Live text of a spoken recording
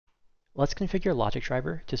Let's configure Logic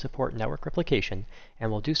Driver to support network replication,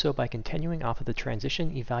 and we'll do so by continuing off of the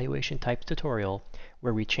Transition Evaluation Types tutorial,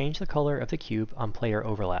 where we change the color of the cube on player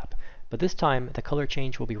overlap. But this time, the color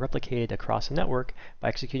change will be replicated across the network by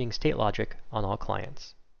executing state logic on all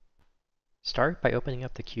clients. Start by opening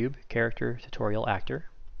up the cube character tutorial actor.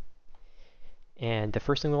 And the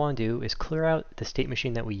first thing we want to do is clear out the state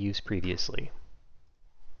machine that we used previously.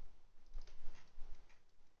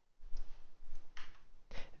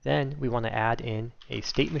 Then we want to add in a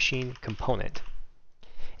state machine component.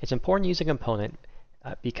 It's important to use a component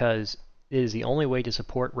because it is the only way to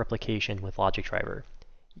support replication with Logic Driver.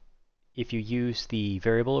 If you use the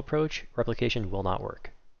variable approach, replication will not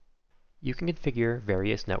work. You can configure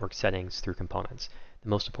various network settings through components, the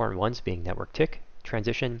most important ones being network tick,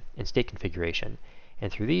 transition, and state configuration.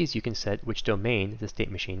 And through these, you can set which domain the state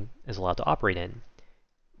machine is allowed to operate in,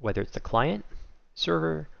 whether it's the client,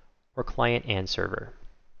 server, or client and server.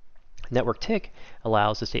 Network tick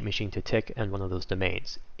allows the state machine to tick on one of those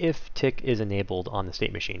domains, if tick is enabled on the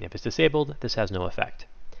state machine. If it's disabled, this has no effect.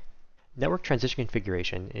 Network transition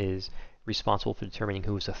configuration is responsible for determining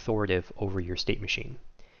who is authoritative over your state machine,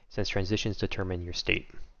 since transitions determine your state.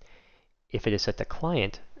 If it is set to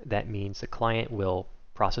client, that means the client will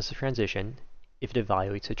process the transition. If it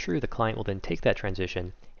evaluates it true, the client will then take that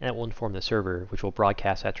transition, and it will inform the server, which will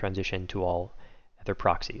broadcast that transition to all other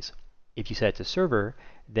proxies. If you set it to server,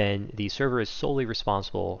 then the server is solely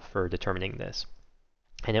responsible for determining this,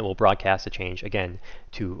 and it will broadcast the change again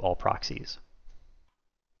to all proxies.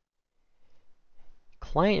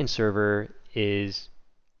 Client and server is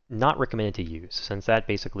not recommended to use, since that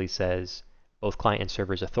basically says both client and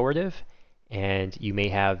server is authoritative, and you may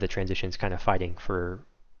have the transitions kind of fighting for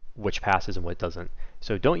which passes and what doesn't.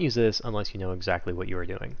 So don't use this unless you know exactly what you are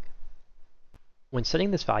doing. When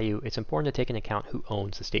setting this value, it's important to take into account who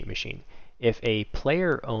owns the state machine. If a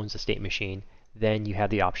player owns the state machine, then you have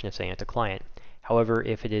the option of setting it to client. However,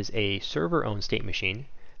 if it is a server-owned state machine,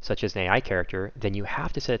 such as an AI character, then you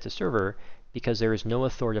have to set it to server because there is no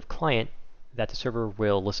authoritative client that the server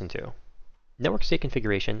will listen to. Network state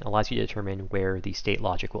configuration allows you to determine where the state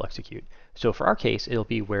logic will execute. So for our case, it'll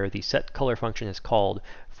be where the set color function is called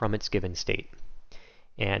from its given state.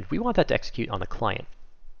 And we want that to execute on the client.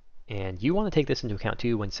 And you want to take this into account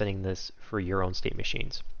too when setting this for your own state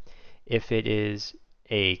machines. If it is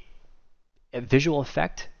a visual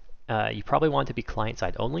effect, you probably want it to be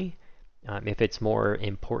client-side only. If it's more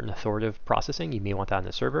important authoritative processing, you may want that on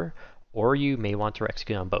the server, or you may want to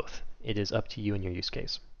execute on both. It is up to you and your use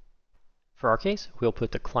case. For our case, we'll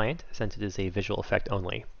put the client since it is a visual effect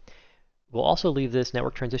only. We'll also leave this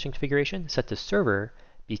network transition configuration set to server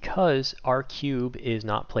because our cube is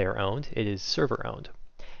not player-owned, it is server-owned.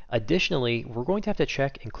 Additionally, we're going to have to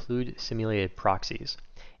check include simulated proxies.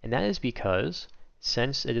 And that is because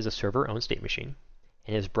since it is a server-owned state machine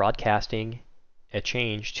and is broadcasting a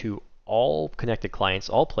change to all connected clients,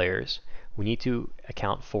 all players, we need to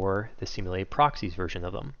account for the simulated proxies version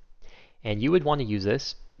of them. And you would want to use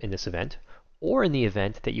this in this event, or in the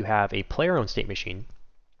event that you have a player-owned state machine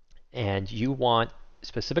and you want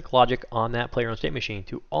specific logic on that player-owned state machine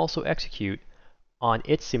to also execute on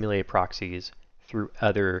its simulated proxies through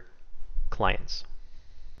other clients.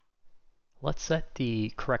 Let's set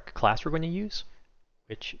the correct class we're going to use,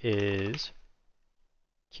 which is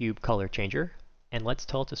cube color changer, and let's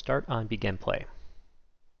tell it to start on begin play.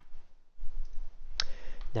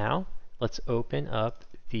 Now let's open up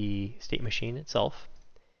the state machine itself,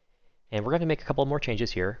 and we're going to make a couple more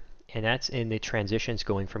changes here, and that's in the transitions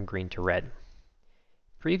going from green to red.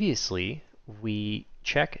 Previously, we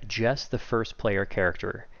check just the first player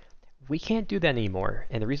character. We can't do that anymore,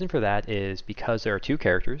 and the reason for that is because there are two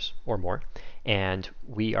characters or more, and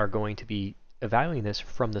we are going to be evaluating this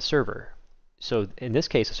from the server. So in this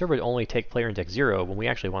case, the server would only take player index 0 when we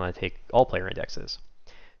actually want to take all player indexes.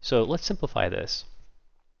 So let's simplify this.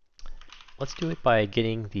 Let's do it by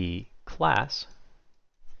getting the class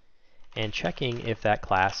and checking if that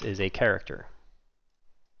class is a character.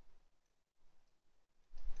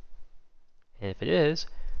 And if it is,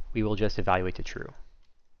 we will just evaluate to true.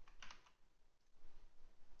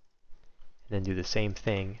 And then do the same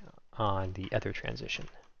thing on the other transition.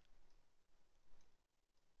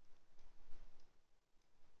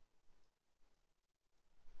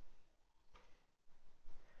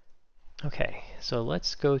 Okay, so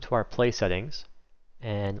let's go to our play settings,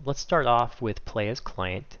 and let's start off with play as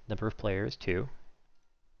client, number of players 2.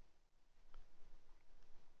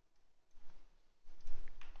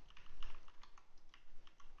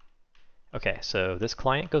 Okay, so this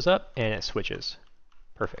client goes up and it switches.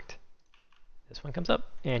 Perfect. This one comes up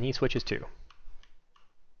and he switches too.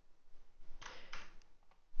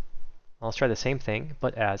 Let's try the same thing,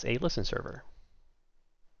 but as a listen server.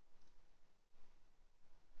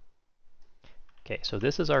 Okay, so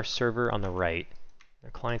this is our server on the right,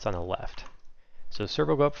 our client's on the left. So the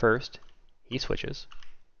server will go up first, he switches.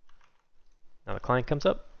 Now the client comes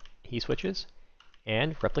up, he switches,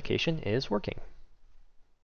 and replication is working.